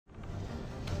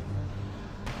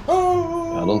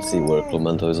I don't see where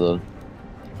Clemento is at.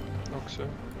 Oxo.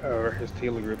 His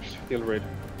teal groups, teal raid.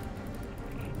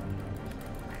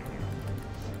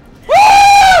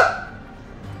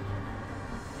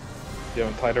 You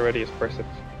haven't tied already, just press it.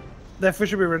 Därför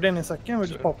should be ready in a second, we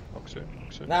just pop. Oxo.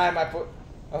 Nah,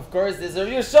 of course, deserve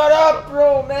you. Shut up,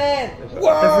 bro, man!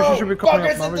 Whoa! Should be coming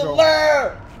Focus up, now we into go.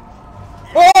 lair!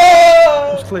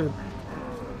 Oh! Just leave it.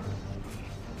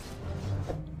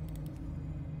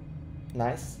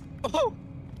 Nice.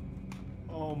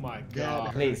 Oh my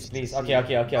god. Please, please. Okay.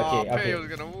 Payo's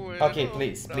gonna win. Okay,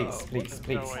 please. No,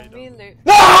 Really?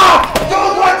 Ah!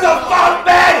 Dude, what the fuck,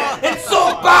 man? It's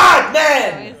so bad,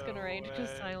 man! He's gonna rage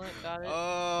just silent, got it.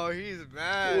 Oh, he's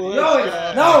mad.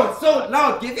 No, it's so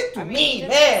loud. Give it to me,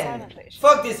 man.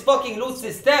 Fuck this fucking loot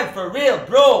system for real,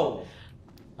 bro.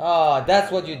 Oh,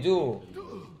 that's what you do.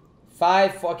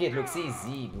 5 fuck it looks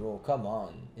easy, bro. Come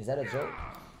on. Is that a joke?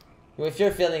 If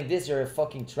you're feeling this, you're a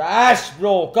fucking trash,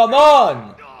 bro. Come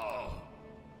on.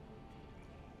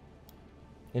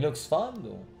 It looks fun,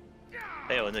 though.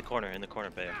 Payo, in the corner,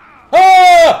 Payo.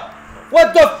 Ah!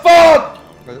 What the fuck?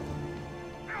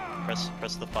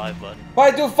 Press the 5 button. Why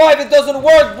do 5? It doesn't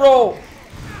work, bro.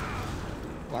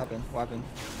 What happened?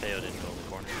 Payo didn't go in the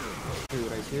corner.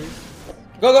 Right here.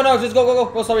 Go, no, just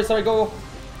go. Oh, sorry, go.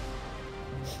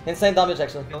 Insane damage,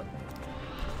 actually.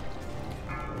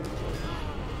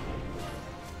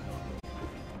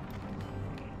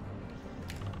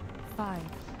 Five,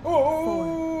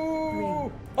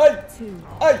 Oh! 4, 3, Ay! 2,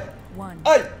 Ay! 1.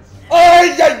 Ay!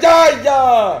 Ay!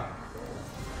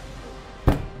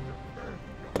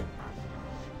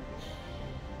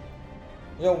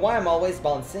 Yo, why am I always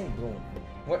bouncing, bro?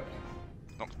 What?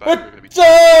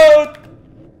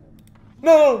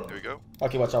 No! Here we go.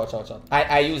 Okay, watch out.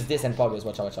 I use this and progress.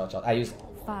 Watch out. I use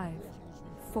 5,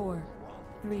 4,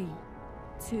 3,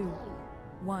 2,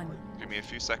 1. Give me a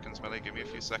few seconds, Melee. Give me a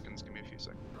few seconds.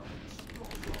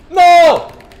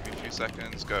 No! Give me a few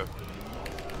seconds. Go.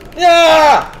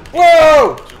 Yeah!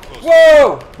 Whoa!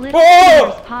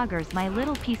 Poggers, my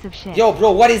little piece of shit. Yo,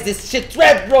 bro, what is this shit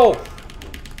trap, bro?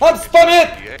 I'm spamming it!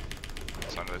 Yeah.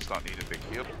 Some of us don't need a big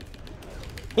heal.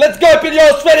 Let's go,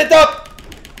 Ipinios! Shred it up!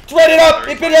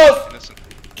 Ipinios!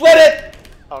 Shred it!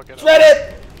 Shred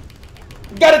it!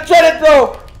 Gotta shred it,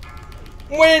 bro!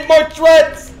 We need more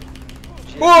shreds!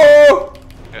 Whoa!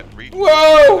 Yeah,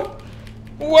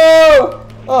 Whoa!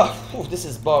 Oh, this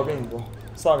is boring, bro.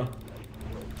 Sorry.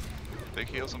 Big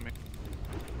heals on me.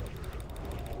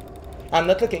 I'm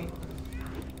not looking.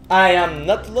 I am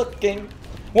not looking.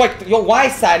 Wait, yo, why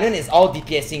Silent is all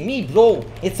DPSing me, bro?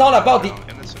 It's all about the...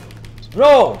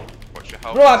 Bro! Watch your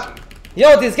health. Bro,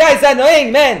 yo, this guy's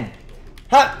annoying, man!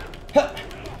 I'm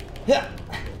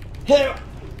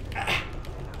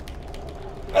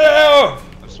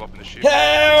swapping the shield.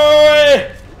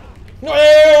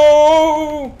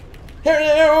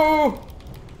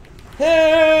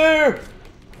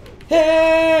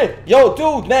 Yo,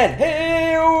 dude, man!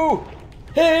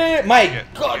 My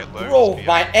God, bro,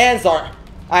 my hands are...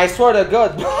 I swear to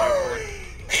God, bro.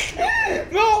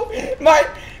 No,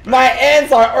 my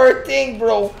hands are hurting,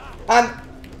 bro.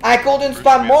 I couldn't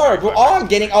spam more, bro. Oh, I'm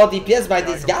getting all DPS by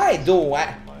this guy, though.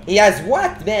 He has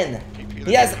what, man?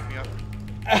 He has...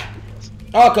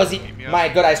 Oh, cause he... My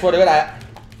God, I swear to God,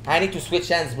 I need to switch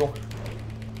hands, bro.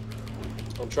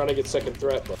 I'm trying to get second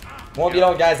threat, but... Won't be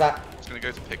long, guys. I'm just gonna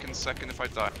go to pick in second if I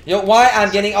die. Yo, why I'm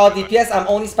getting all DPS? I'm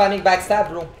only spamming backstab,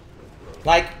 bro.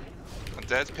 Like... I'm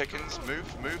dead, Pickens. Move.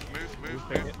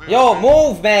 Yo,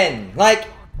 move, man! Like...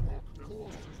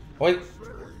 Wait.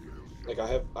 Like,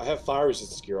 I have fire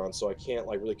resistance gear on, so I can't,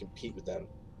 like, really compete with them.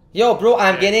 Yo, bro,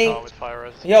 I'm getting...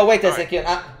 Yo, wait a second.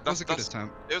 That's a good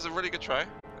attempt. It was a really good try.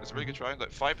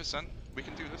 Like 5%. We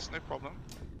can do this, no problem.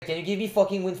 Can you give me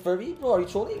fucking Wind Furby, bro? Are you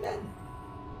trolling, man?